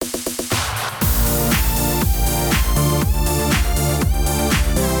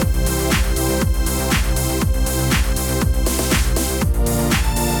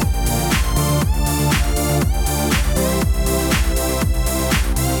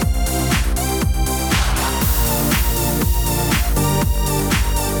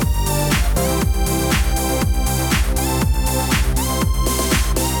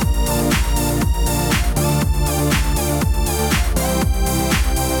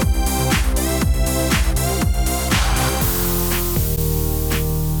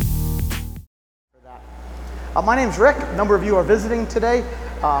My name's Rick. A number of you are visiting today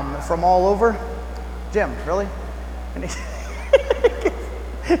from all over. Jim, really? And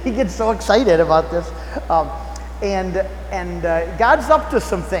he gets so excited about this. God's up to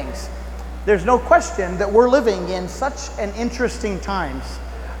some things. There's no question that we're living in such an interesting times.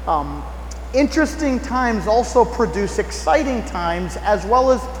 Interesting times also produce exciting times as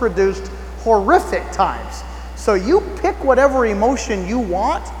well as produced horrific times. So you pick whatever emotion you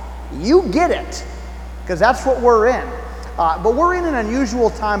want, you get it, because that's what we're in. But we're in an unusual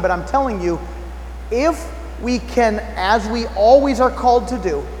time, but I'm telling you, if we can, as we always are called to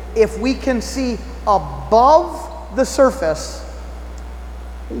do, if we can see above the surface,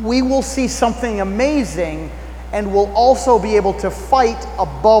 we will see something amazing, and we'll also be able to fight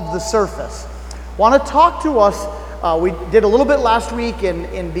above the surface. Want to talk to us, we did a little bit last week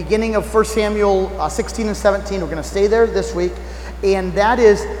in beginning of 1 Samuel 16 and 17. We're going to stay there this week, and that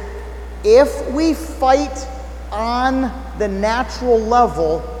is, if we fight on the natural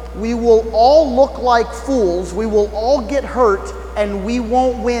level, we will all look like fools, we will all get hurt, and we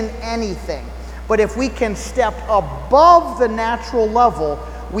won't win anything. But if we can step above the natural level,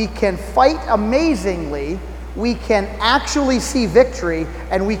 we can fight amazingly, we can actually see victory,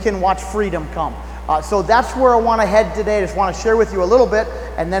 and we can watch freedom come. So that's where I want to head today. I just want to share with you a little bit,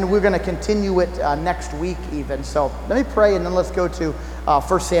 and then we're going to continue it next week even. So let me pray, and then let's go to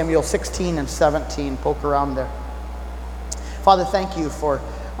 1 Samuel 16 and 17. Poke around there. Father, thank you for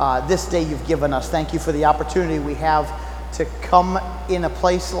this day you've given us. Thank you for the opportunity we have to come in a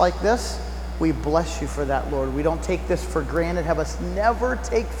place like this. We bless you for that, Lord. We don't take this for granted. Have us never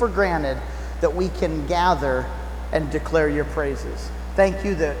take for granted that we can gather and declare your praises. Thank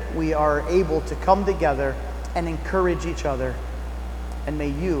you that we are able to come together and encourage each other. And may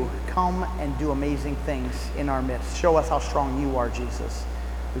you come and do amazing things in our midst. Show us how strong you are, Jesus.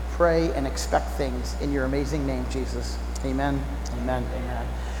 We pray and expect things in your amazing name, Jesus. Amen, amen, amen.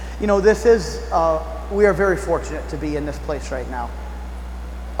 You know, this is, we are very fortunate to be in this place right now.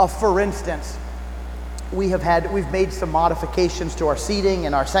 For instance, we've made some modifications to our seating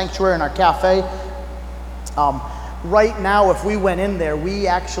and our sanctuary and our cafe. Right now, if we went in there, we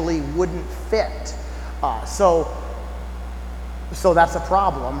actually wouldn't fit. So that's a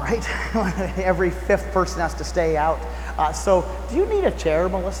problem, right? Every fifth person has to stay out. So do you need a chair,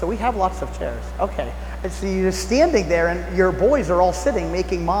 Melissa? We have lots of chairs. Okay. So you're standing there, and your boys are all sitting,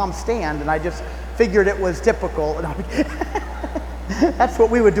 making mom stand, and I just figured it was typical. That's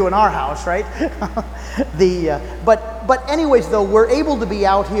what we would do in our house, right? But anyways, though, we're able to be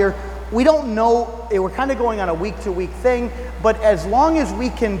out here. We don't know, we're kind of going on a week-to-week thing, but as long as we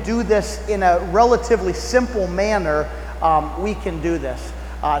can do this in a relatively simple manner, we can do this.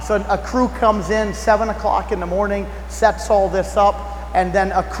 So a crew comes in 7 o'clock in the morning, sets all this up, and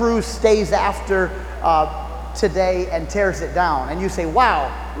then a crew stays after today and tears it down. And you say, wow,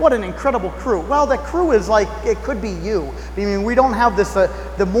 what an incredible crew. Well, the crew is like, it could be you. I mean, we don't have this,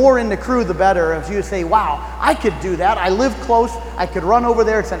 the more in the crew, the better. If you say, wow, I could do that. I live close. I could run over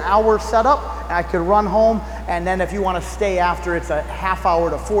there. It's an hour setup. And I could run home. And then if you want to stay after, it's a half hour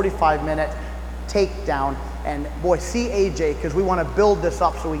to 45-minute takedown. And boy, see AJ, because we want to build this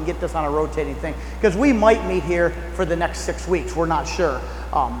up so we can get this on a rotating thing. Because we might meet here for the next 6 weeks. We're not sure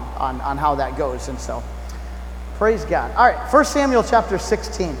on how that goes. And so, praise God. All right, 1 Samuel chapter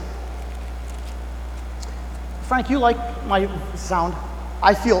 16. Frank, you like my sound?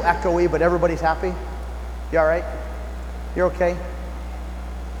 I feel echoey, but everybody's happy? You all right? You're okay?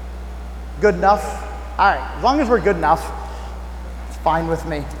 Good enough? All right, as long as we're good enough, it's fine with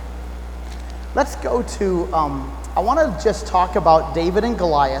me. Let's go to, I want to just talk about David and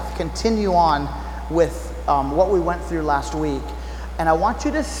Goliath, continue on with what we went through last week. And I want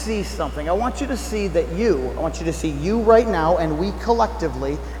you to see something. I want you to see you right now, and we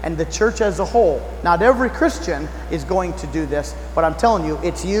collectively, and the church as a whole. Not every Christian is going to do this, but I'm telling you,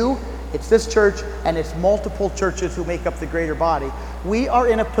 it's you, it's this church, and it's multiple churches who make up the greater body. We are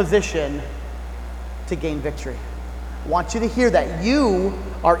in a position to gain victory. I want you to hear that. You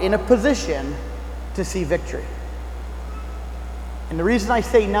are in a position to see victory. And the reason I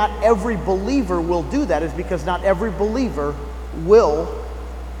say not every believer will do that is because not every believer will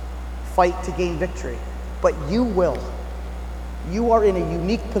fight to gain victory, but you will. You are in a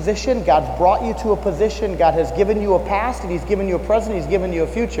unique position. God's brought you to a position. God has given you a past, and He's given you a present, He's given you a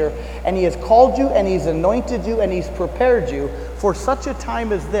future, and He has called you, and He's anointed you, and He's prepared you for such a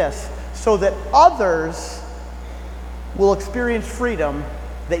time as this, so that others will experience freedom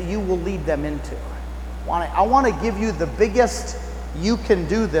that you will lead them into. I want to give you the biggest "you can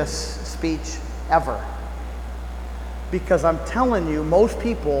do this" speech ever. Because I'm telling you, most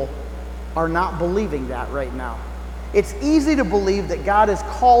people are not believing that right now. It's easy to believe that God has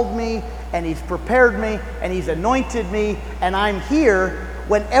called me and He's prepared me and He's anointed me and I'm here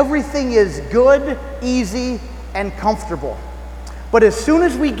when everything is good, easy, and comfortable. But as soon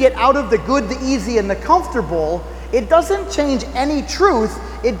as we get out of the good, the easy, and the comfortable, it doesn't change any truth.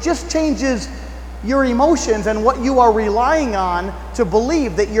 It just changes your emotions and what you are relying on to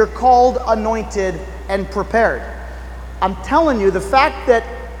believe that you're called, anointed, and prepared. I'm telling you, the fact that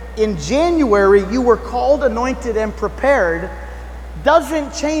in January you were called, anointed, and prepared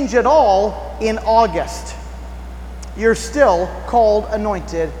doesn't change at all in August. You're still called,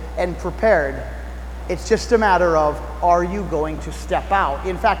 anointed, and prepared. It's just a matter of, are you going to step out?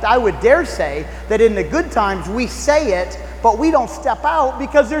 In fact, I would dare say that in the good times we say it, but we don't step out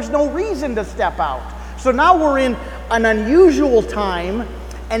because there's no reason to step out. So now we're in an unusual time,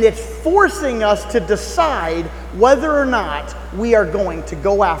 and it's forcing us to decide whether or not we are going to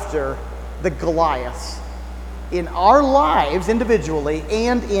go after the Goliaths in our lives individually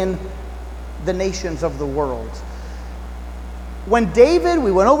and in the nations of the world. When David,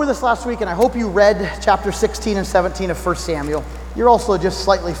 we went over this last week, and I hope you read chapter 16 and 17 of 1 Samuel. You're also just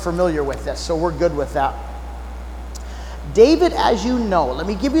slightly familiar with this, so we're good with that. David, as you know, let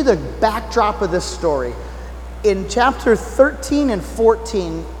me give you the backdrop of this story. In chapter 13 and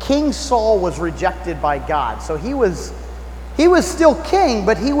 14, King Saul was rejected by God. So he was still king,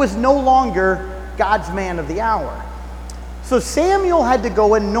 but he was no longer God's man of the hour. So Samuel had to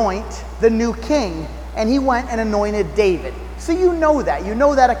go anoint the new king, and he went and anointed David. So you know that. You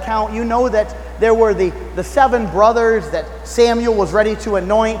know that account. You know that there were the 7 brothers that Samuel was ready to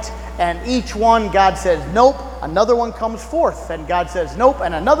anoint, and each one, God says, nope. Another one comes forth, and God says, nope.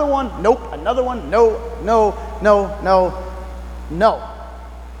 And another one, nope. Another one, no, no, no, no, no.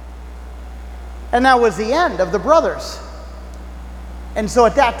 And that was the end of the brothers. And so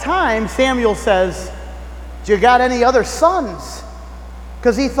at that time, Samuel says, do you got any other sons?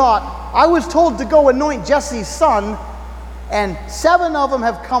 Because he thought, I was told to go anoint Jesse's son, and 7 of them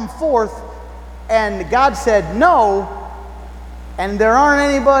have come forth, and God said no, and there aren't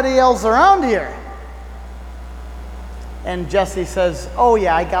anybody else around here. And Jesse says, oh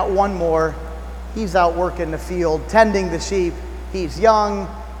yeah, I got one more. He's out working the field, tending the sheep. He's young,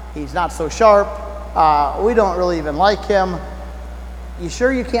 he's not so sharp. We don't really even like him. You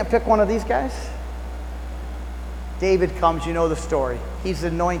sure you can't pick one of these guys? David comes, you know the story. He's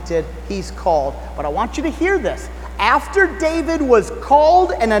anointed, he's called. But I want you to hear this. After David was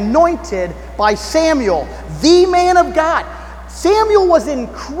called and anointed by Samuel, the man of God, Samuel was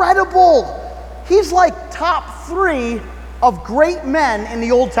incredible. He's like top 3 of great men in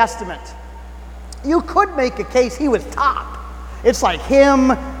the Old Testament. You could make a case he was top. It's like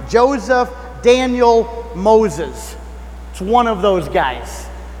him, Joseph, Daniel, Moses. It's one of those guys.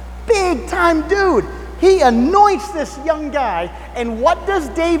 Big time dude. He anoints this young guy, and what does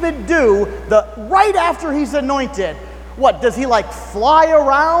David do right after he's anointed? What, does he like fly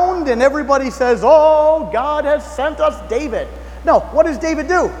around and everybody says, oh, God has sent us David? No, what does David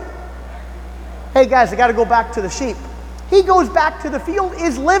do? Hey guys, I got to go back to the sheep. He goes back to the field,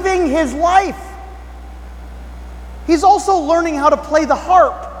 is living his life. He's also learning how to play the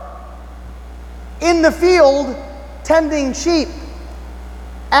harp in the field, tending sheep.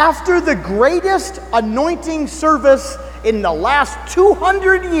 After the greatest anointing service in the last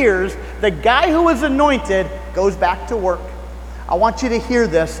 200 years, the guy who was anointed goes back to work. I want you to hear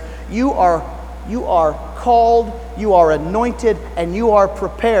this. You are called, you are anointed, and you are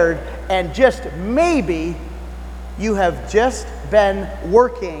prepared, and just maybe you have just been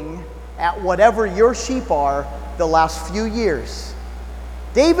working at whatever your sheep are the last few years.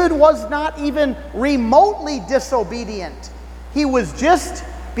 David was not even remotely disobedient. He was just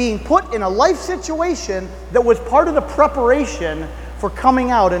being put in a life situation that was part of the preparation for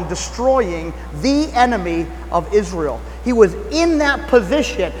coming out and destroying the enemy of Israel. He was in that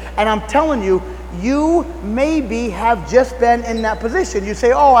position, and I'm telling you, you maybe have just been in that position. You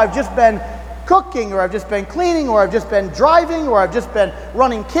say, oh, I've just been cooking, or I've just been cleaning, or I've just been driving, or I've just been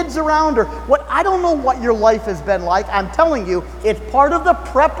running kids around, or what. I don't know what your life has been like. I'm telling you, it's part of the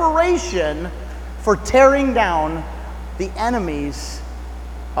preparation for tearing down the enemies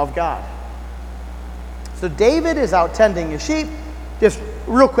of God. So David is out tending his sheep. Just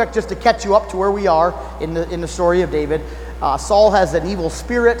real quick, just to catch you up to where we are in the story of David. Saul has an evil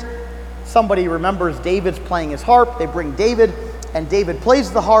spirit. Somebody remembers David's playing his harp. They bring David, and David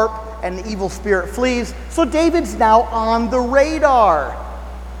plays the harp, and the evil spirit flees. So David's now on the radar.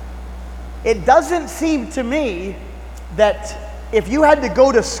 It doesn't seem to me that if you had to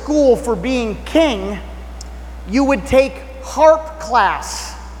go to school for being king, you would take harp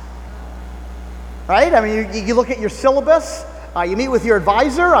class. right? I mean, you look at your syllabus, you meet with your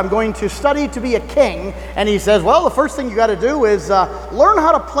advisor, I'm going to study to be a king, and he says, well, the first thing you got to do is learn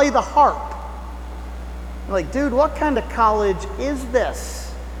how to play the harp. I'm like, dude, what kind of college is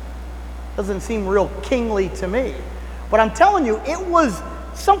this? Doesn't seem real kingly to me. But I'm telling you, it was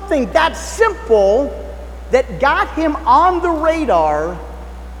something that simple that got him on the radar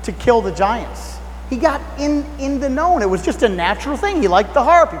to kill the giants. He got in the known. It was just a natural thing. He liked the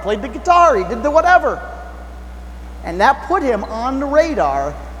harp, he played the guitar, he did the whatever. And that put him on the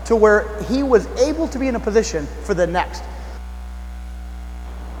radar to where he was able to be in a position for the next.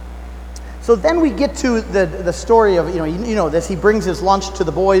 So then we get to the story of, you know this, he brings his lunch to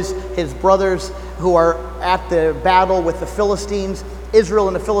the boys, his brothers who are at the battle with the Philistines. Israel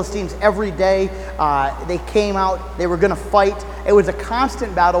and the Philistines every day, they came out, they were going to fight. It was a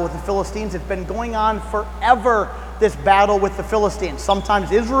constant battle with the Philistines. It's been going on forever, this battle with the Philistines.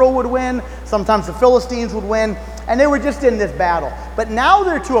 Sometimes Israel would win, sometimes the Philistines would win, and they were just in this battle. But now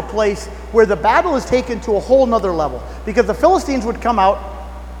they're to a place where the battle is taken to a whole nother level, because the Philistines would come out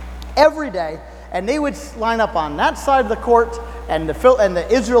every day, and they would line up on that side of the court, and the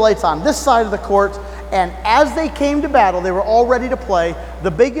Israelites on this side of the court. And as they came to battle, they were all ready to play.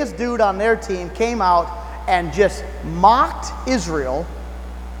 The biggest dude on their team came out and just mocked Israel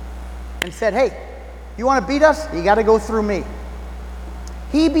and said, hey, you want to beat us? You got to go through me.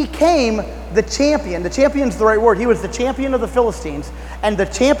 He became the champion. The champion's the right word. He was the champion of the Philistines. And the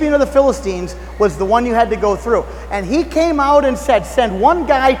champion of the Philistines was the one you had to go through. And he came out and said, send one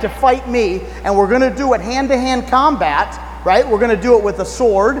guy to fight me, and we're going to do it hand-to-hand combat, right? We're going to do it with a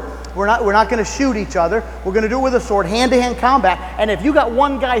sword. We're not going to shoot each other. We're going to do it with a sword, hand-to-hand combat. And if you got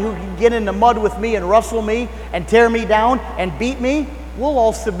one guy who can get in the mud with me and wrestle me and tear me down and beat me, we'll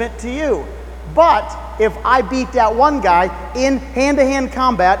all submit to you. But if I beat that one guy in hand-to-hand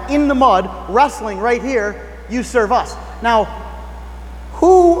combat, in the mud, wrestling right here, you serve us. Now,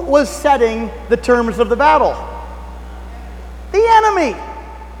 who was setting the terms of the battle? The enemy.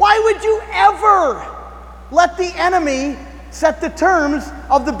 Why would you ever let the enemy set the terms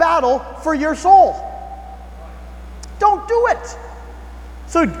of the battle for your soul? Don't do it.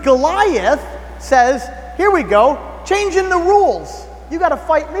 So Goliath says, here we go, changing the rules. You got to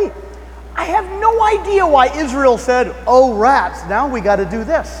fight me. I have no idea why Israel said, oh rats, now we got to do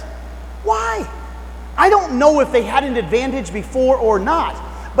this. Why? I don't know if they had an advantage before or not,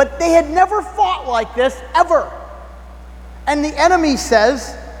 but they had never fought like this ever. And the enemy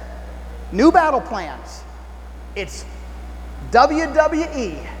says, new battle plans. It's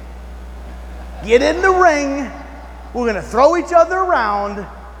WWE. Get in the ring. We're going to throw each other around.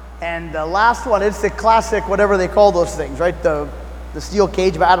 And the last one, it's the classic, whatever they call those things, right? The steel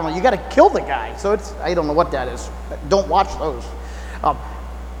cage, but I don't know. You got to kill the guy. So I don't know what that is. Don't watch those.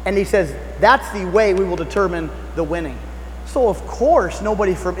 And he says, that's the way we will determine the winning. So of course,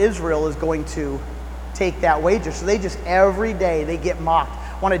 nobody from Israel is going to take that wager. So they just, every day, they get mocked.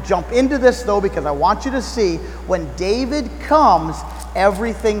 I want to jump into this though, because I want you to see when David comes,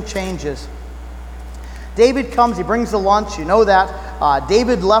 everything changes. David comes, he brings the lunch, you know that.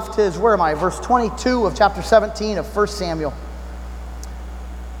 David left his, where am I? Verse 22 of chapter 17 of 1 Samuel.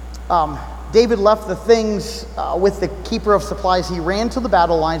 David left the things with the keeper of supplies. He ran to the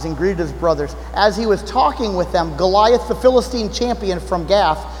battle lines and greeted his brothers. As he was talking with them, Goliath, the Philistine champion from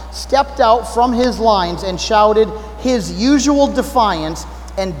Gath, stepped out from his lines and shouted his usual defiance,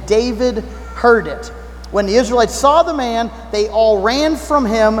 and David heard it. When the Israelites saw the man, they all ran from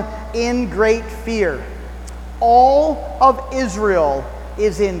him in great fear. All of Israel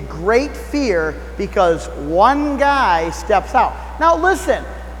is in great fear because one guy steps out. Now listen,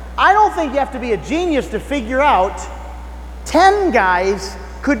 I don't think you have to be a genius to figure out 10 guys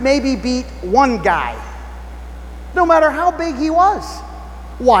could maybe beat one guy, no matter how big he was.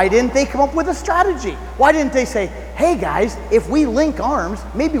 Why didn't they come up with a strategy? Why didn't they say, hey guys, if we link arms,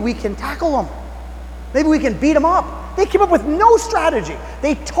 maybe we can tackle them. Maybe we can beat them up. They came up with no strategy.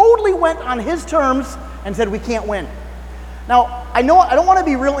 They totally went on his terms and said, we can't win. Now, I know I don't want to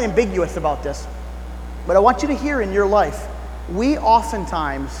be real ambiguous about this, but I want you to hear in your life, we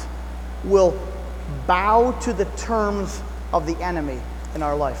oftentimes will bow to the terms of the enemy in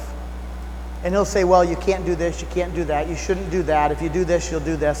our life. And he'll say, well, you can't do this, you can't do that, you shouldn't do that. If you do this, you'll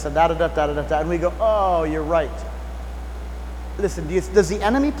do this, and da-da-da-da-da-da. And we go, oh, you're right. Listen, does the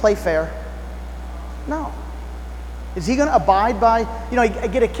enemy play fair? No. Is he going to abide by, I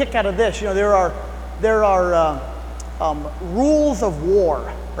get a kick out of this. There are rules of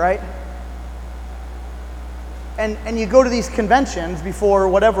war, right? And you go to these conventions before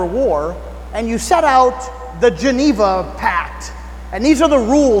whatever war, and you set out the Geneva Pact. And these are the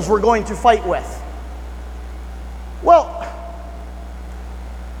rules we're going to fight with. Well,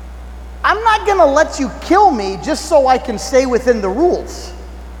 I'm not going to let you kill me just so I can stay within the rules,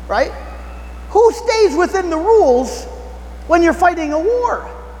 right? Who stays within the rules when you're fighting a war?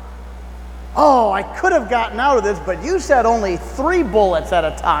 Oh, I could have gotten out of this, but you said only 3 bullets at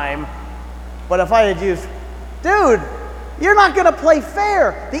a time. But if I had used, dude, you're not going to play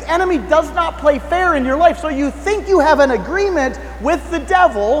fair. The enemy does not play fair in your life. So you think you have an agreement with the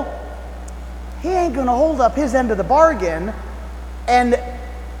devil. He ain't going to hold up his end of the bargain. And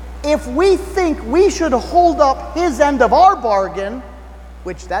if we think we should hold up his end of our bargain,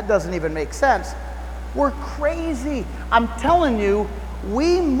 which that doesn't even make sense, we're crazy. I'm telling you,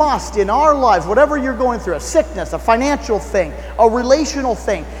 we must in our lives, whatever you're going through, a sickness, a financial thing, a relational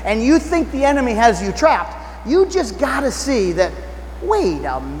thing, and you think the enemy has you trapped, you just got to see that, wait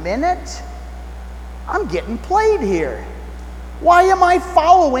a minute, I'm getting played here. Why am I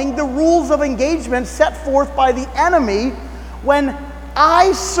following the rules of engagement set forth by the enemy when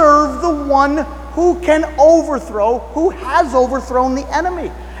I serve the one who can overthrow, who has overthrown the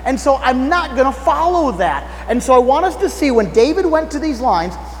enemy? And so I'm not going to follow that. And so I want us to see when David went to these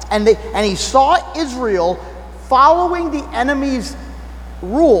lines and he saw Israel following the enemy's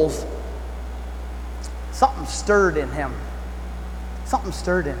rules, something stirred in him. Something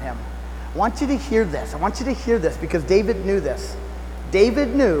stirred in him. I want you to hear this. I want you to hear this because David knew this.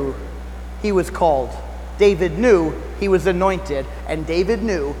 David knew he was called. David knew he was anointed. And David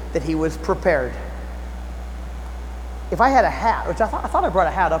knew that he was prepared. If I had a hat, which I thought I brought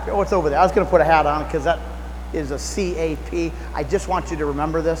a hat up here. Oh, it's over there. I was going to put a hat on because that is a CAP. I just want you to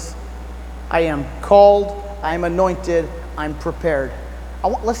remember this. I am called, I am anointed, I'm prepared.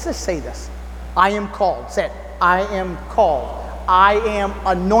 Let's just say this. I am called. Say it. I am called. I am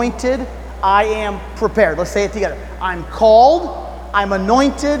anointed, I am prepared. Let's say it together. I'm called, I'm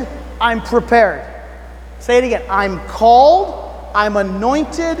anointed, I'm prepared. Say it again. I'm called, I'm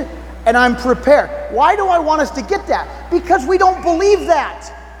anointed, and I'm prepared. Why do I want us to get that? Because we don't believe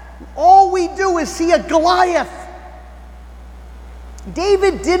that. All we do is see a Goliath.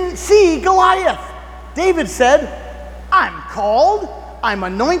 David didn't see Goliath. David said, I'm called, I'm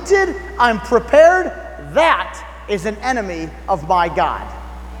anointed, I'm prepared. That is an enemy of my God.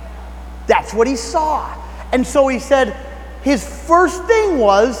 That's what he saw. And so he said, his first thing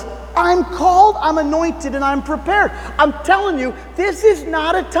was, I'm called, I'm anointed, and I'm prepared. I'm telling you, this is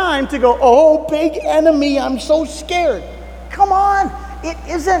not a time to go, oh, big enemy, I'm so scared. Come on, it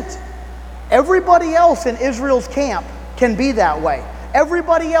isn't. Everybody else in Israel's camp can be that way.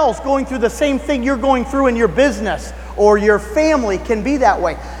 Everybody else going through the same thing you're going through in your business or your family can be that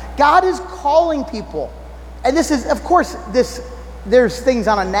way. God is calling people. And this is, of course, there's things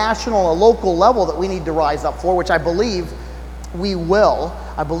on a national, a local level that we need to rise up for, which I believe we will.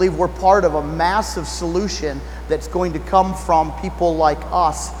 I believe we're part of a massive solution that's going to come from people like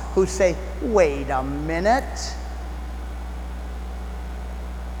us who say, wait a minute.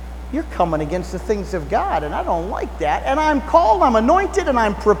 You're coming against the things of God, and I don't like that. And I'm called, I'm anointed, and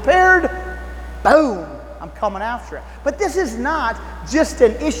I'm prepared. Boom, I'm coming after it. But this is not just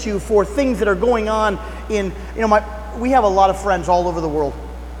an issue for things that are going on in, we have a lot of friends all over the world.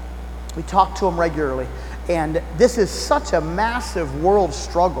 We talk to them regularly. And this is such a massive world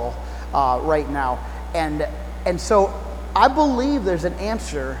struggle right now. And so I believe there's an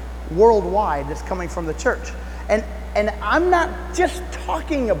answer worldwide that's coming from the church. And I'm not just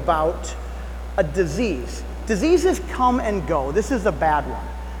talking about a disease. Diseases come and go. This is a bad one.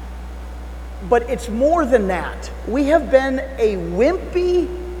 But it's more than that. We have been a wimpy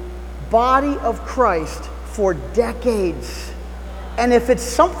body of Christ for decades. And if it's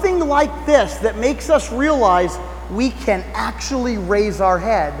something like this that makes us realize we can actually raise our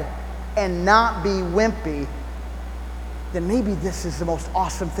head and not be wimpy, then maybe this is the most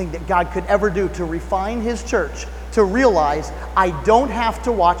awesome thing that God could ever do to refine his church, to realize I don't have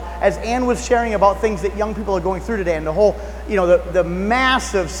to watch, as Ann was sharing about things that young people are going through today and the whole, the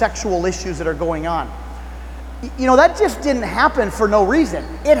massive sexual issues that are going on. That just didn't happen for no reason.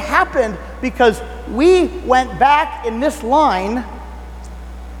 It happened because we went back in this line,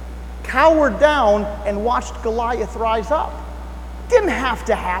 cowered down, and watched Goliath rise up. Didn't have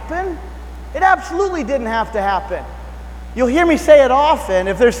to happen. It absolutely didn't have to happen. You'll hear me say it often,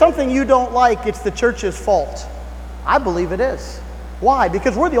 if there's something you don't like, it's the church's fault. I believe it is. Why?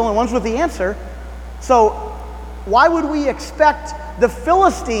 Because we're the only ones with the answer. So why would we expect the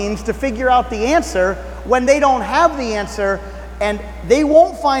Philistines to figure out the answer when they don't have the answer, and they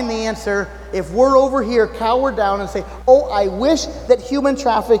won't find the answer if we're over here cowered down and say, oh, I wish that human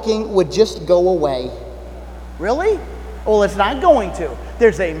trafficking would just go away. Really? Well, it's not going to.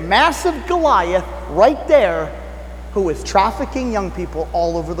 There's a massive Goliath right there who is trafficking young people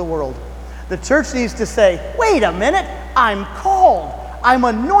all over the world. The church needs to say, wait a minute, I'm called, I'm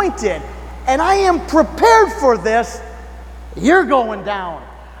anointed, and I am prepared for this. You're going down.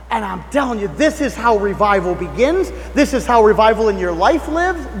 And I'm telling you, this is how revival begins. This is how revival in your life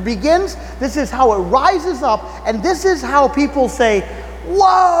begins. This is how it rises up. And this is how people say,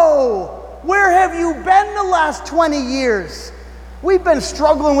 whoa, where have you been the last 20 years? We've been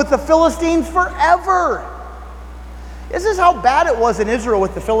struggling with the Philistines forever. This is how bad it was in Israel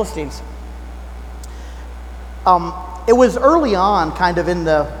with the Philistines. It was early on, kind of in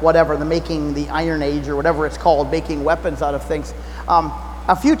the making the Iron Age or whatever it's called, making weapons out of things.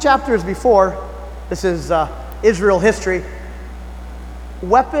 A few chapters before, this is Israel history,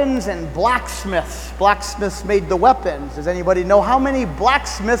 weapons and blacksmiths. Blacksmiths made the weapons. Does anybody know how many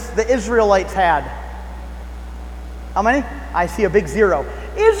blacksmiths the Israelites had? How many? I see a big zero.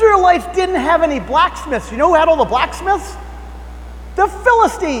 Israelites didn't have any blacksmiths. You know who had all the blacksmiths? The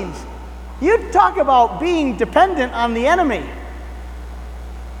Philistines. You talk about being dependent on the enemy.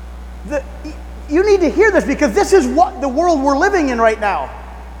 You need to hear this, because this is what the world we're living in right now.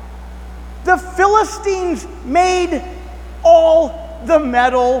 The Philistines made all the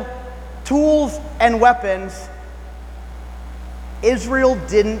metal, tools, and weapons. Israel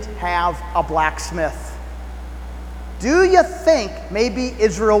didn't have a blacksmith. Do you think maybe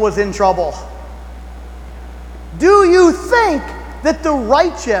Israel was in trouble? Do you think that the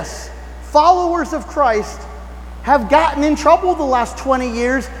righteous followers of Christ have gotten in trouble the last 20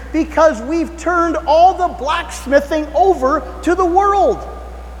 years because we've turned all the blacksmithing over to the world?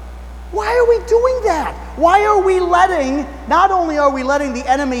 Why are we doing that? Why are we not only are we letting the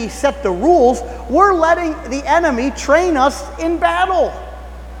enemy set the rules, we're letting the enemy train us in battle.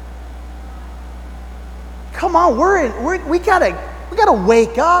 Come on, we gotta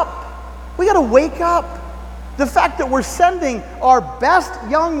wake up. We gotta wake up. The fact that we're sending our best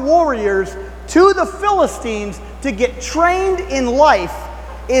young warriors to the Philistines to get trained in life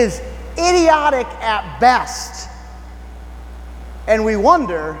is idiotic at best. And we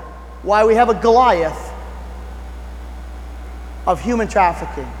wonder why we have a Goliath of human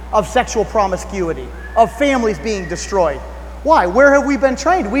trafficking, of sexual promiscuity, of families being destroyed. Why? Where have we been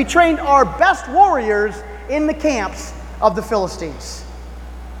trained? We trained our best warriors in the camps of the Philistines.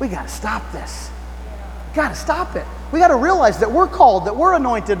 We got to stop this. Got to stop it. We got to realize that we're called, that we're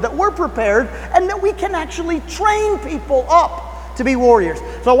anointed, that we're prepared, and that we can actually train people up to be warriors.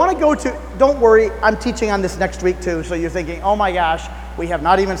 So I want to go to, don't worry, I'm teaching on this next week too, so you're thinking, oh my gosh, we have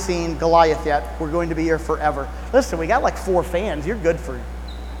not even seen Goliath yet. We're going to be here forever. Listen, we got like 4 fans. You're good for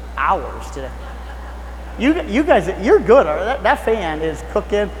hours today. You guys, you're good. That fan is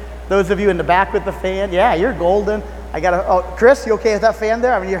cooking. Those of you in the back with the fan, yeah, you're golden. Chris, you okay with that fan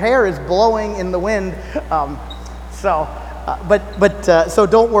there? I mean, your hair is blowing in the wind. So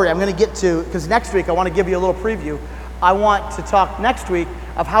don't worry. I'm going to get to, because next week I want to give you a little preview. I want to talk next week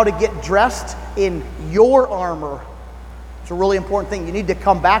of how to get dressed in your armor. It's a really important thing. You need to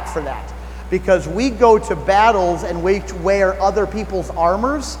come back for that, because we go to battles and we wear other people's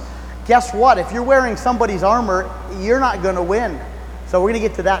armors. Guess what? If you're wearing somebody's armor, you're not going to win. So we're going to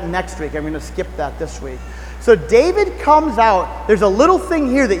get to that next week. I'm going to skip that this week. So David comes out. There's a little thing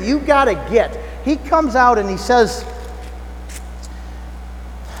here that you got to get. He comes out and he says,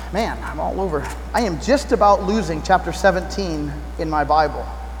 man, I'm all over. I am just about losing chapter 17 in my Bible.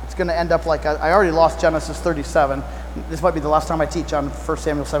 It's going to end up like I already lost Genesis 37. This might be the last time I teach on 1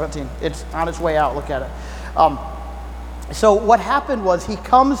 Samuel 17. It's on its way out. Look at it. So what happened was he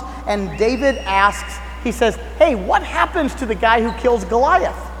comes and David asks, he says, hey, what happens to the guy who kills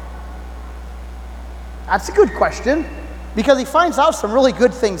Goliath? That's a good question, because he finds out some really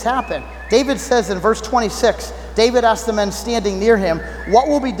good things happen. David says in verse 26, David asked the men standing near him, what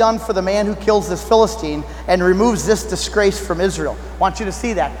will be done for the man who kills this Philistine and removes this disgrace from Israel? I want you to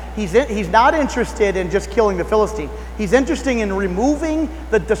see that. He's not interested in just killing the Philistine. He's interested in removing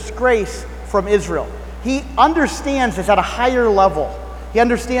the disgrace from Israel. He understands this at a higher level. He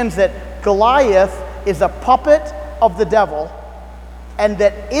understands that Goliath is a puppet of the devil, and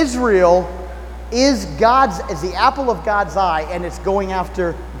that Israel is the apple of God's eye, and it's going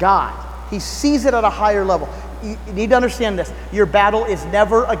after God. He sees it at a higher level. You need to understand this. Your battle is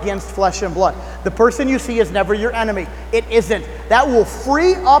never against flesh and blood. The person you see is never your enemy. It isn't. That will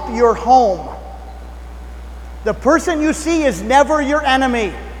free up your home. The person you see is never your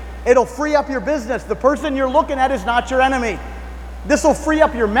enemy. It'll free up your business. The person you're looking at is not your enemy. This will free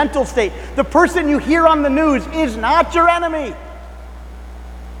up your mental state. The person you hear on the news is not your enemy.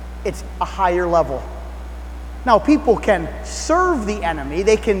 It's a higher level. Now, people can serve the enemy.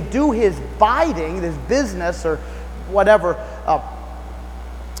 They can do his bidding, his business, or whatever. I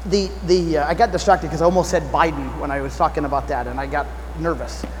got distracted because I almost said Biden when I was talking about that, and I got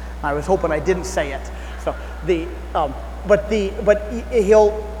nervous. I was hoping I didn't say it. So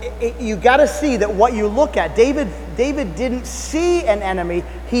you got to see that what you look at. David didn't see an enemy.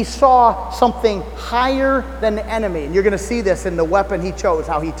 He saw something higher than the enemy, and you're going to see this in the weapon he chose,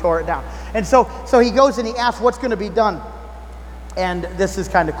 how he tore it down. And so he goes and he asks, "What's going to be done?" And this is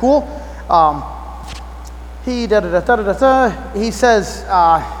kind of cool. He says,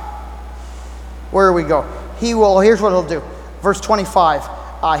 where we go? Here's what he'll do. Verse 25.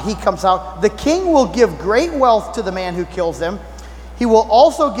 He comes out. "The king will give great wealth to the man who kills him. He will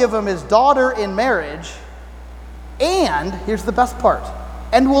also give him his daughter in marriage. And," here's the best part,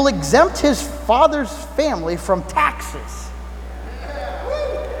 "and will exempt his father's family from taxes."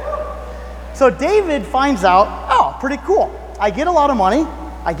 So David finds out, oh, pretty cool. I get a lot of money.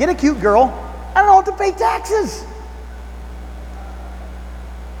 I get a cute girl. I don't have to pay taxes.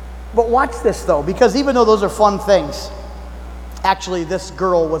 But watch this, though, because even though those are fun things, actually, this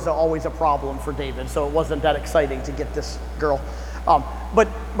girl was always a problem for David, so it wasn't that exciting to get this girl.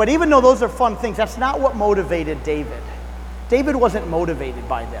 But even though those are fun things, that's not what motivated David. David wasn't motivated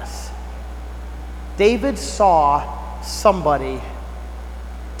by this. David saw somebody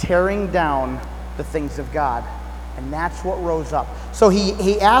tearing down the things of God, and that's what rose up. So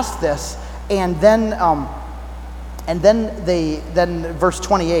he asked this, and then verse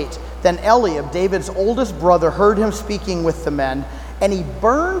 28. "Then Eliab, David's oldest brother, heard him speaking with the men, and he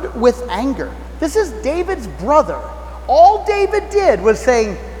burned with anger." This is David's brother. All David did was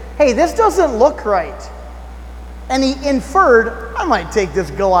saying, "Hey, this doesn't look right." And he inferred, "I might take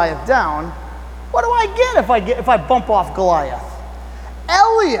this Goliath down. What do I get if I bump off Goliath?"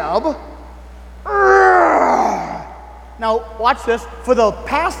 Eliab, now watch this. For the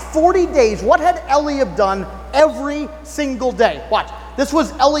past 40 days, what had Eliab done every single day? Watch. This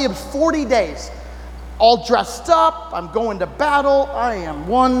was Eliab's 40 days. All dressed up. I'm going to battle. I am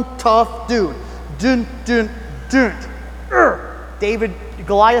one tough dude. Dun, dun, dun.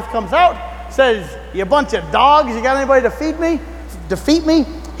 Goliath comes out, says, "You bunch of dogs, you got anybody to defeat me?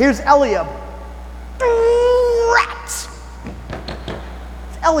 Here's Eliab." Rats.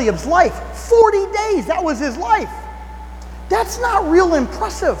 It's Eliab's life. 40 days, that was his life. That's not real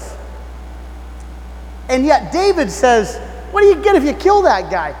impressive. And yet David says, "What do you get if you kill that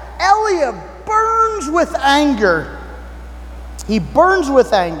guy?" Eliab burns with anger. He burns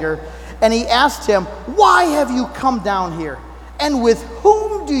with anger, and he asked him, "Why have you come down here? And with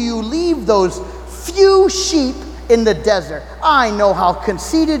whom do you leave those few sheep in the desert? I know how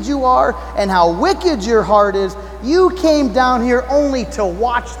conceited you are and how wicked your heart is. You came down here only to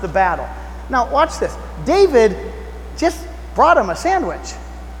watch the battle." Now watch this. David just brought him a sandwich.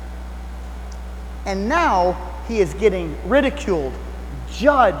 And now he is getting ridiculed,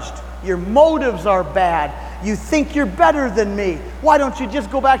 judged. Your motives are bad. You think you're better than me. Why don't you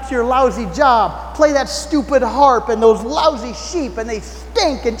just go back to your lousy job, play that stupid harp and those lousy sheep, and they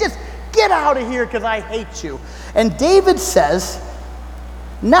stink, and just get out of here because I hate you. And David says,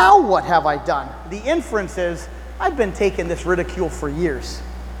 "Now what have I done?" The inference is, I've been taking this ridicule for years.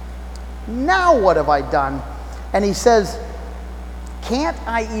 Now what have I done? And he says, "Can't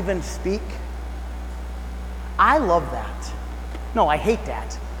I even speak?" I love that. No, I hate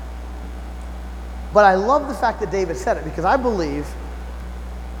that. But I love the fact that David said it, because I believe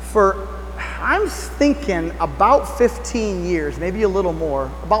I'm thinking about 15 years, maybe a little more,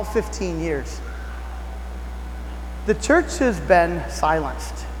 about 15 years, the church has been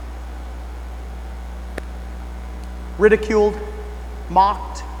silenced, ridiculed,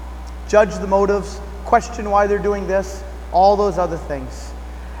 mocked, judged the motives, questioned why they're doing this, all those other things.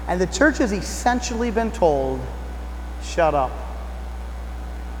 And the church has essentially been told, shut up.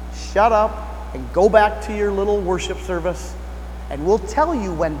 Shut up and go back to your little worship service, and we'll tell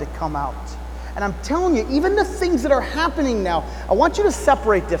you when to come out. And I'm telling you, even the things that are happening now, I want you to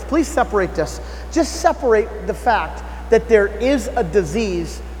separate this. Please separate this. Just separate the fact that there is a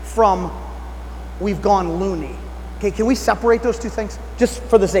disease from we've gone loony. Okay, can we separate those two things? Just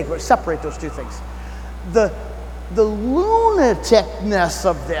for the sake of it, separate those two things. The lunaticness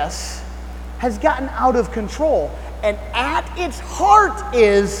of this has gotten out of control. And at its heart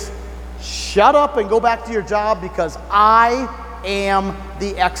is, shut up and go back to your job because I am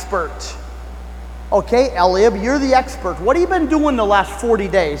the expert. Okay, Eliab, you're the expert. What have you been doing the last 40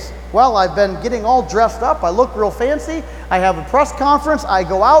 days? Well, I've been getting all dressed up. I look real fancy. I have a press conference. I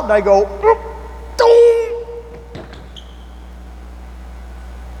go out and I go,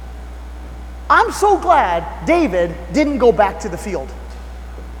 I'm so glad David didn't go back to the field.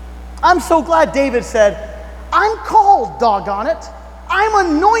 I'm so glad David said, I'm called, doggone it. I'm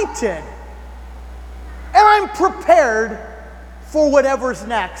anointed. And I'm prepared for whatever's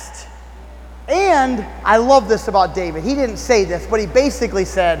next. And I love this about David. He didn't say this, but he basically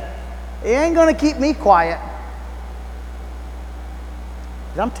said, "You ain't going to keep me quiet.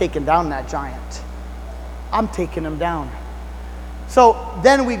 I'm taking down that giant. I'm taking him down." So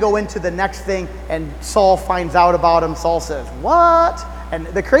then we go into the next thing, and Saul finds out about him. Saul says, "What?" And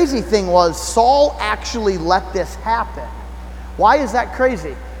the crazy thing was, Saul actually let this happen. Why is that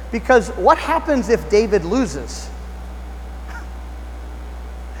crazy? Because what happens if David loses?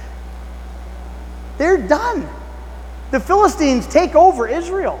 They're done. The Philistines take over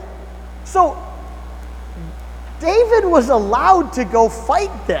Israel. So David was allowed to go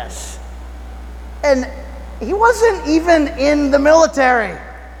fight this. And he wasn't even in the military.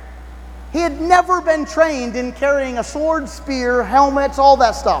 He had never been trained in carrying a sword, spear, helmets, all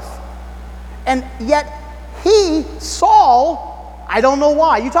that stuff. And yet Saul, I don't know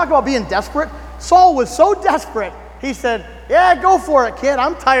why. You talk about being desperate. Saul was so desperate, he said, "Yeah, go for it, kid.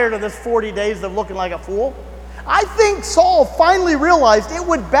 I'm tired of this 40 days of looking like a fool." I think Saul finally realized it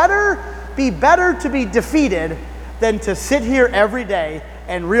would be better to be defeated than to sit here every day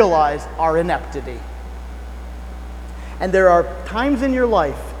and realize our ineptity. And there are times in your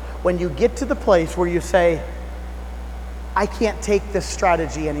life when you get to the place where you say, "I can't take this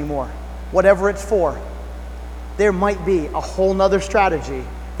strategy anymore," whatever it's for. There might be a whole nother strategy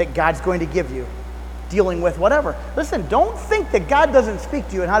that God's going to give you, dealing with whatever. Listen, don't think that God doesn't speak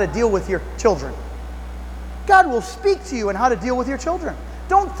to you on how to deal with your children. God will speak to you on how to deal with your children.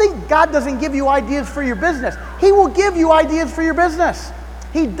 Don't think God doesn't give you ideas for your business. He will give you ideas for your business.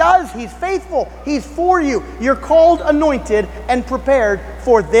 He does. He's faithful. He's for you. You're called, anointed, and prepared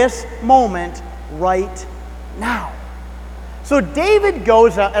for this moment right now. So David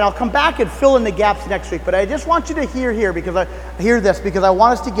goes, and I'll come back and fill in the gaps next week, but I just want you to hear because I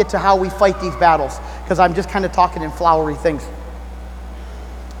want us to get to how we fight these battles, because I'm just kind of talking in flowery things.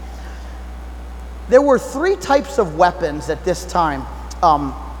 There were 3 types of weapons at this time,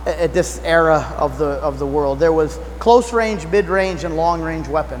 at this era of the world. There was close range, mid range, and long range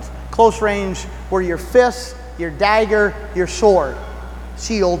weapons. Close range were your fists, your dagger, your sword,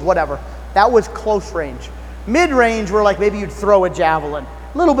 shield, whatever. That was close range. Mid-range were like maybe you'd throw a javelin.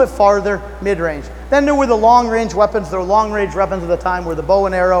 A little bit farther, mid-range. Then there were the long-range weapons. The long-range weapons of the time were the bow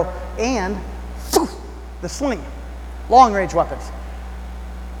and arrow and the sling. Long-range weapons.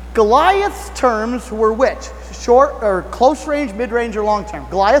 Goliath's terms were which? Short or close range, mid-range, or long-term?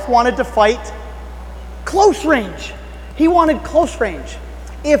 Goliath wanted to fight close range. He wanted close range.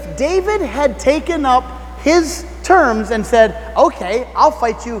 If David had taken up his terms and said, "Okay, I'll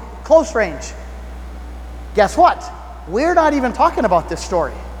fight you close range," guess what? We're not even talking about this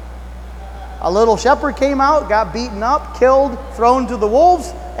story. A little shepherd came out, got beaten up, killed, thrown to the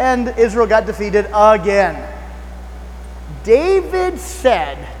wolves, and Israel got defeated again. David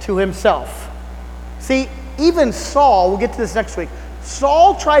said to himself, see, even Saul, we'll get to this next week,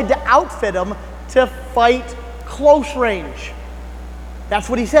 Saul tried to outfit him to fight close range. That's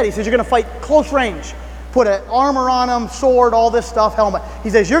what he said. He says, "You're going to fight close range." Put an armor on him, sword, all this stuff, helmet. He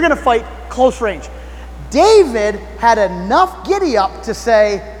says, "You're going to fight close range." David had enough giddy up to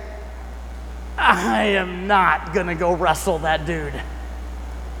say, "I am not going to go wrestle that dude.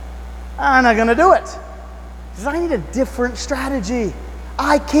 I'm not going to do it. He says, I need a different strategy.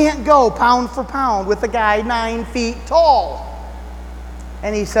 I can't go pound for pound with a guy 9 feet tall."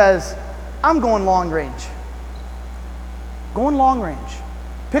 And he says, "I'm going long range." Going long range.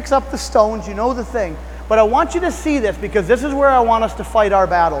 Picks up the stones, you know the thing. But I want you to see this, because this is where I want us to fight our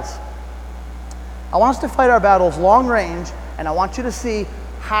battles. I want us to fight our battles long range, and I want you to see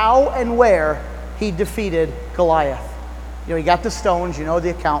how and where he defeated Goliath. You know, he got the stones, you know the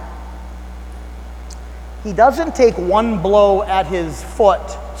account. He doesn't take one blow at his foot,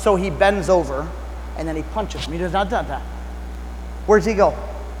 so he bends over, and then he punches him. He does not do that. Where does he go?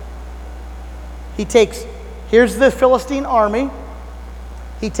 He takes, here's the Philistine army.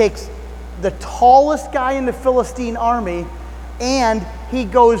 He takes the tallest guy in the Philistine army, and he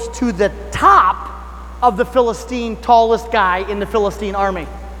goes to the top of the Philistine, tallest guy in the Philistine army.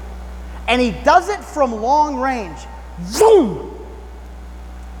 And he does it from long range. Zoom!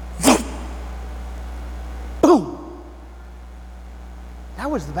 Zoom! Boom! That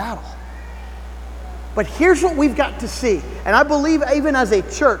was the battle. But here's what we've got to see. And I believe even as a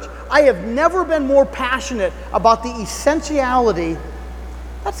church, I have never been more passionate about the essentiality.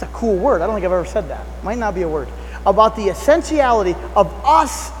 That's a cool word. I don't think I've ever said that. Might not be a word. About the essentiality of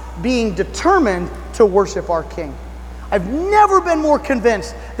us being determined to worship our King. I've never been more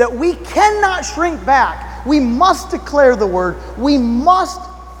convinced that we cannot shrink back We must declare the word. We must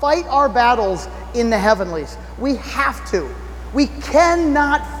fight our battles in the heavenlies. We have to. We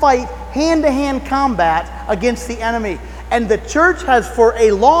cannot fight hand-to-hand combat against the enemy. And the church has for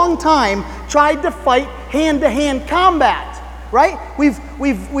a long time tried to fight hand-to-hand combat, right?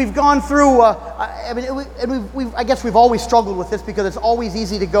 We've gone through, I guess we've always struggled with this because it's always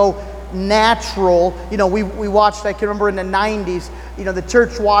easy to go natural. You know, we watched, I can remember in the 90s, you know, the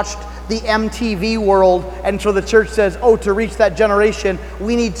church watched the MTV world, and so the church says, oh, to reach that generation,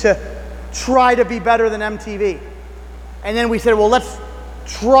 we need to try to be better than MTV. And then we said, well, let's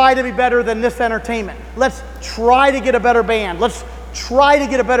try to be better than this entertainment. Let's try to get a better band. Let's try to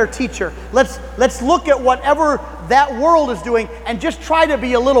get a better teacher. Let's look at whatever that world is doing and just try to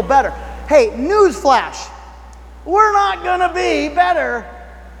be a little better. Hey, newsflash, we're not going to be better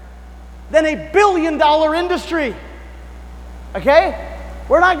than $1 billion industry. Okay?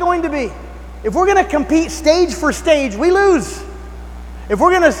 We're not going to be. If we're going to compete stage for stage, we lose. If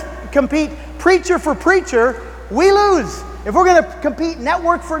we're going to compete preacher for preacher, we lose. If we're going to compete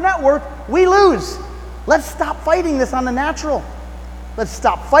network for network, we lose. Let's stop fighting this on the natural. Let's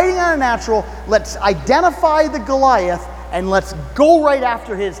stop fighting on the natural. Let's identify the Goliath and let's go right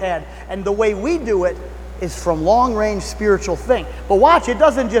after his head. And the way we do it is from long-range spiritual thing. But watch, it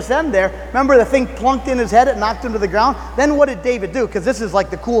doesn't just end there. Remember the thing plunked in his head, it knocked him to the ground? Then what did David do? Because this is like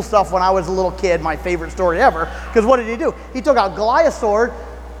the cool stuff when I was a little kid, my favorite story ever. Because what did he do? He took out Goliath's sword.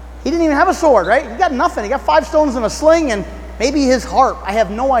 He didn't even have a sword, right? He got nothing. He got 5 stones and a sling and maybe his harp. I have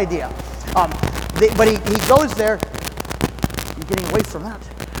no idea. But he goes there. I'm getting away from that.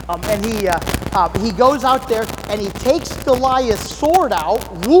 And he goes out there and he takes Goliath's sword out,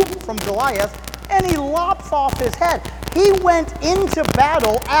 whoop, from Goliath, and he lops off his head. He went into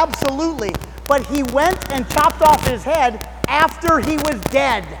battle, absolutely, but he went and chopped off his head after he was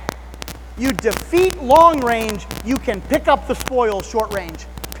dead. You defeat long range, you can pick up the spoils short range,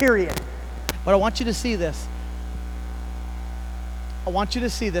 period. But I want you to see this. I want you to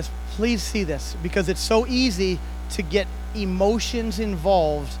see this. Please see this, because it's so easy to get emotions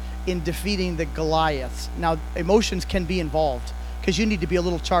involved in defeating the Goliaths. Now, emotions can be involved because you need to be a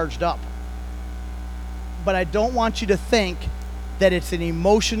little charged up. But I don't want you to think that it's an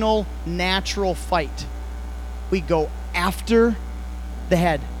emotional, natural fight. We go after the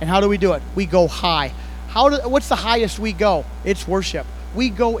head. And how do we do it? We go high. What's the highest we go? It's worship.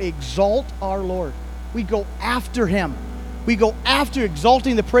 We go exalt our Lord. We go after him. We go after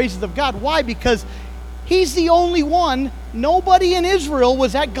exalting the praises of God. Why? Because he's the only one. Nobody in Israel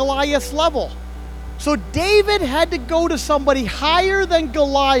was at Goliath's level. So David had to go to somebody higher than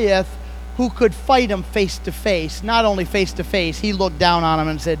Goliath who could fight him face to face. Not only face to face, he looked down on him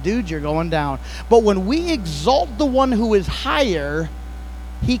and said, dude, you're going down. But when we exalt the one who is higher,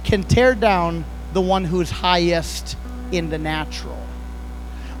 he can tear down the one who is highest in the natural.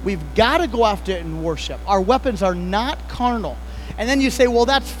 We've got to go after it in worship. Our weapons are not carnal. And then you say, well,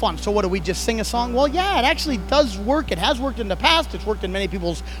 that's fun. So what, do we just sing a song? Well, yeah, it actually does work. It has worked in the past. It's worked in many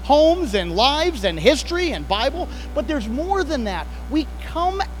people's homes and lives and history and Bible. But there's more than that. We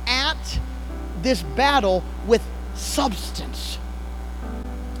come at this battle with substance.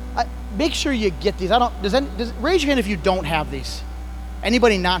 Make sure you get these. Raise your hand if you don't have these.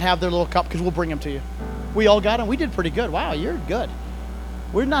 Anybody not have their little cup? Because we'll bring them to you. We all got them. We did pretty good. Wow, you're good.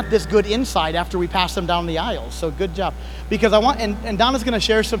 We're not this good inside after we pass them down the aisles, so good job. Because I want, and Donna's going to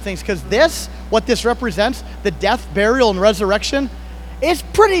share some things, because what this represents, the death, burial, and resurrection, is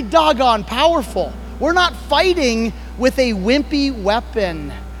pretty doggone powerful. We're not fighting with a wimpy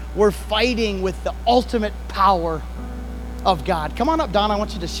weapon. We're fighting with the ultimate power of God. Come on up, Donna. I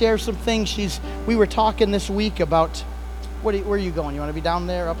want you to share some things. We were talking this week about, where are you going? You want to be down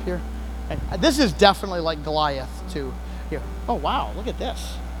there, up here? And this is definitely like Goliath, too. Here. Oh, wow, look at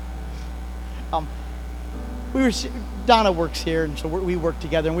this. Donna works here, and so we work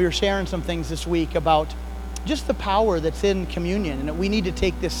together, and we were sharing some things this week about just the power that's in communion, and that we need to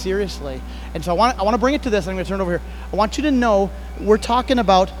take this seriously. And so I want to bring it to this. I'm going to turn it over here. I want you to know we're talking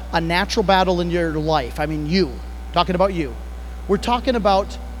about a natural battle in your life. I mean, talking about you. We're talking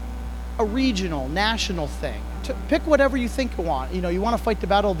about a regional, national thing. Pick whatever you think you want. You want to fight the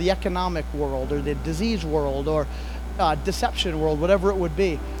battle of the economic world or the disease world or deception world, whatever it would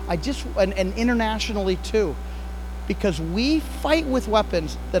be. And internationally too, because we fight with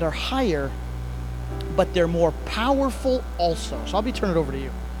weapons that are higher, but they're more powerful also. So I'll be turning it over to you.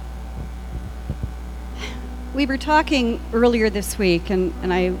 We were talking earlier this week, and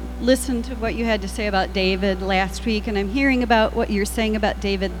I listened to what you had to say about David last week, and I'm hearing about what you're saying about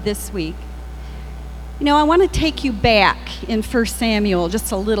David this week. I want to take you back in 1 Samuel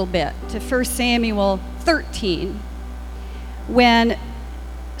just a little bit, to 1 Samuel 13, when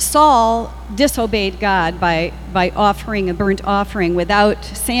Saul disobeyed God by offering a burnt offering without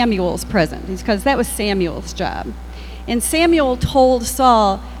Samuel's present, because that was Samuel's job. And Samuel told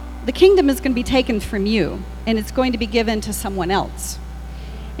Saul, the kingdom is going to be taken from you, and it's going to be given to someone else.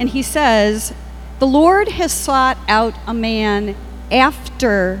 And he says, the Lord has sought out a man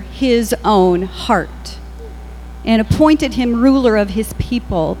after his own heart and appointed him ruler of his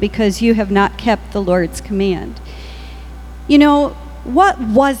people because you have not kept the Lord's command. You know, what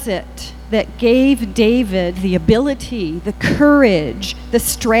was it that gave David the ability, the courage, the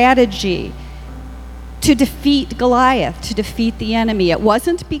strategy to defeat Goliath, to defeat the enemy? It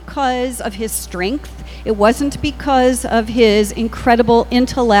wasn't because of his strength. It wasn't because of his incredible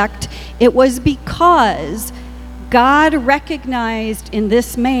intellect. It was because God recognized in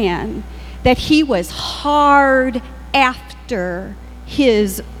this man that he was hard after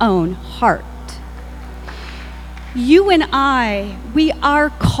his own heart. You and I, we are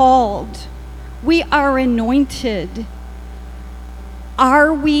called. We are anointed.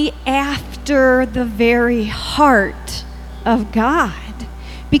 Are we after the very heart of God?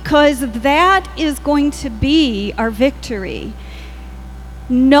 Because that is going to be our victory.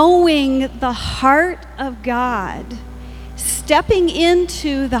 Knowing the heart of God, stepping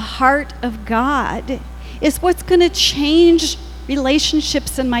into the heart of God is what's going to change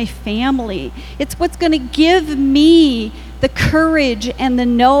relationships in my family. It's what's going to give me the courage and the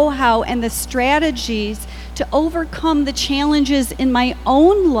know-how and the strategies to overcome the challenges in my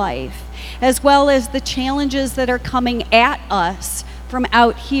own life, as well as the challenges that are coming at us from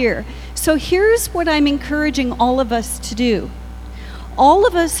out here. So here's what I'm encouraging all of us to do. All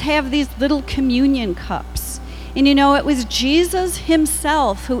of us have these little communion cups. And you know, it was Jesus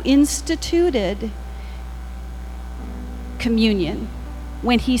himself who instituted communion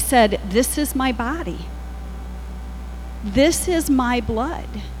when he said, this is my body. This is my blood.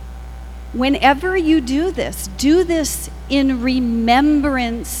 Whenever you do this in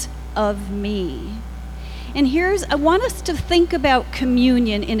remembrance of me. And I want us to think about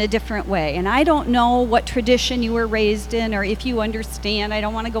communion in a different way. And I don't know what tradition you were raised in or if you understand. I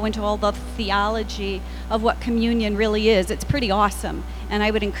don't want to go into all the theology of what communion really is. It's pretty awesome, and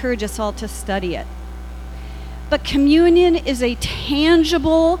I would encourage us all to study it. But communion is a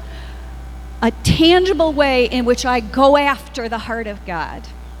tangible way in which I go after the heart of God.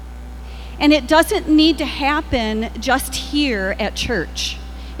 And it doesn't need to happen just here at church.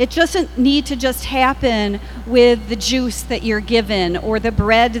 It doesn't need to just happen with the juice that you're given or the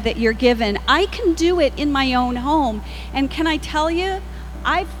bread that you're given. I can do it in my own home. And can I tell you,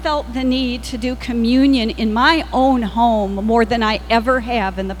 I've felt the need to do communion in my own home more than I ever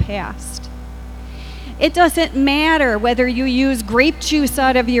have in the past. It doesn't matter whether you use grape juice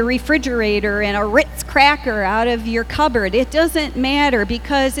out of your refrigerator and a Ritz cracker out of your cupboard. It doesn't matter,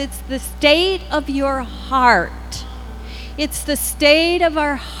 because it's the state of your heart. It's the state of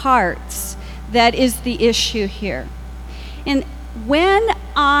our hearts that is the issue here. And when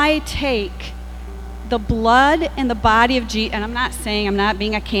I take the blood and the body of Jesus, and I'm not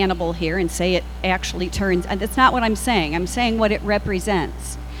being a cannibal here and say it actually turns, and that's not what I'm saying. I'm saying what it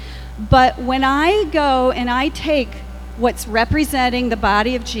represents. But when I go and I take what's representing the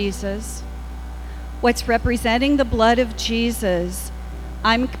body of Jesus, what's representing the blood of Jesus,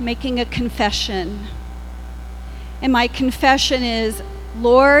 I'm making a confession. And my confession is,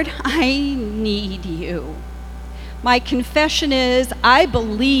 Lord, I need you. My confession is, I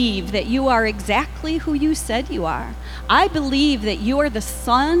believe that you are exactly who you said you are. I believe that you are the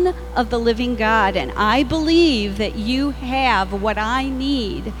Son of the living God, and I believe that you have what I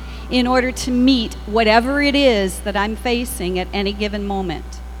need in order to meet whatever it is that I'm facing at any given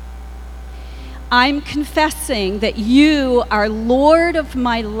moment. I'm confessing that you are Lord of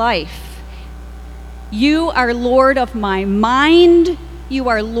my life. You are Lord of my mind. You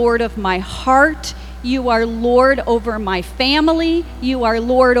are Lord of my heart. You are Lord over my family. You are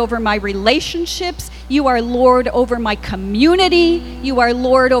Lord over my relationships. You are Lord over my community. You are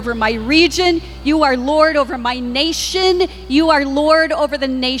Lord over my region. You are Lord over my nation. You are Lord over the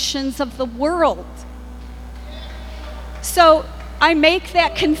nations of the world. So I make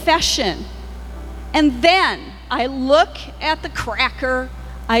that confession. And then I look at the cracker,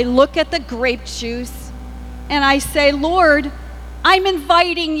 I look at the grape juice, and I say, Lord, I'm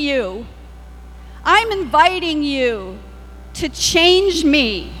inviting you. I'm inviting you to change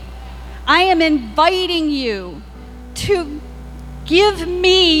me. I am inviting you to give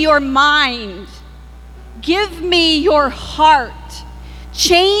me your mind. Give me your heart.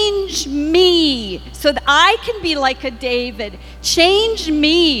 Change me so that I can be like a David. Change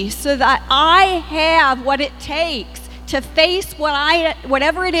me so that I have what it takes to face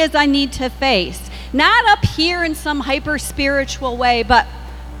whatever it is I need to face. Not up here in some hyper-spiritual way, but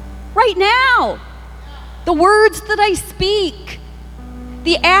right now. The words that I speak,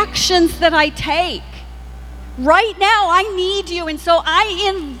 the actions that I take. Right now, I need you, and so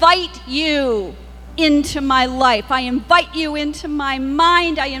I invite you into my life. I invite you into my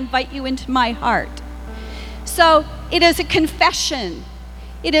mind. I invite you into my heart. So it is a confession.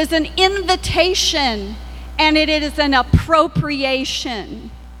 It is an invitation, and it is an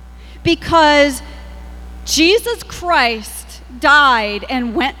appropriation. Because Jesus Christ died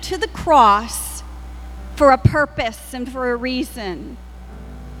and went to the cross for a purpose and for a reason.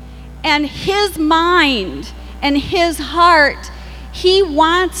 And his mind and his heart, he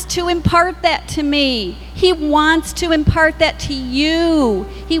wants to impart that to me. He wants to impart that to you.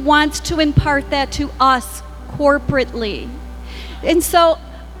 He wants to impart that to us corporately. And so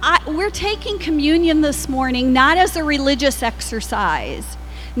we're taking communion this morning not as a religious exercise,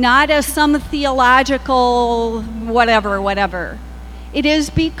 not as some theological whatever. It is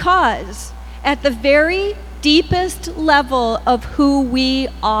because at the very deepest level of who we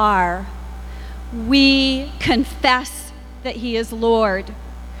are, we confess that he is Lord.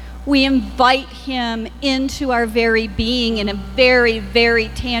 We invite him into our very being in a very, very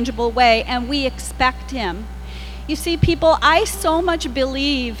tangible way, and we expect him. You see, people, I so much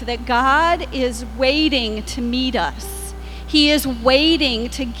believe that God is waiting to meet us. He is waiting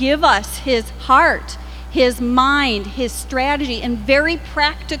to give us his heart, his mind, his strategy in very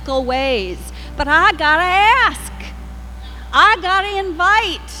practical ways. But I gotta ask. I gotta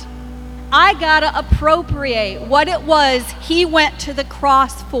invite. I gotta appropriate what it was he went to the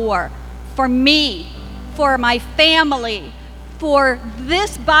cross for me, for my family, for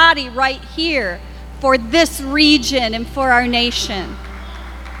this body right here, for this region, and for our nation.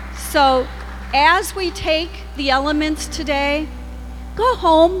 So as we take the elements today, go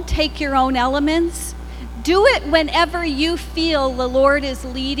home, take your own elements. Do it whenever you feel the Lord is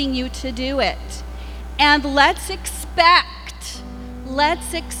leading you to do it. And let's expect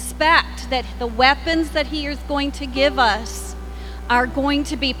that the weapons that he is going to give us are going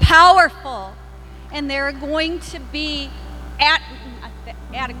to be powerful, and they're going to be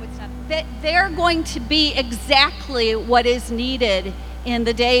adequate stuff. They're going to be exactly what is needed in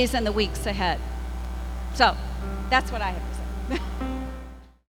the days and the weeks ahead. So that's what I have to say.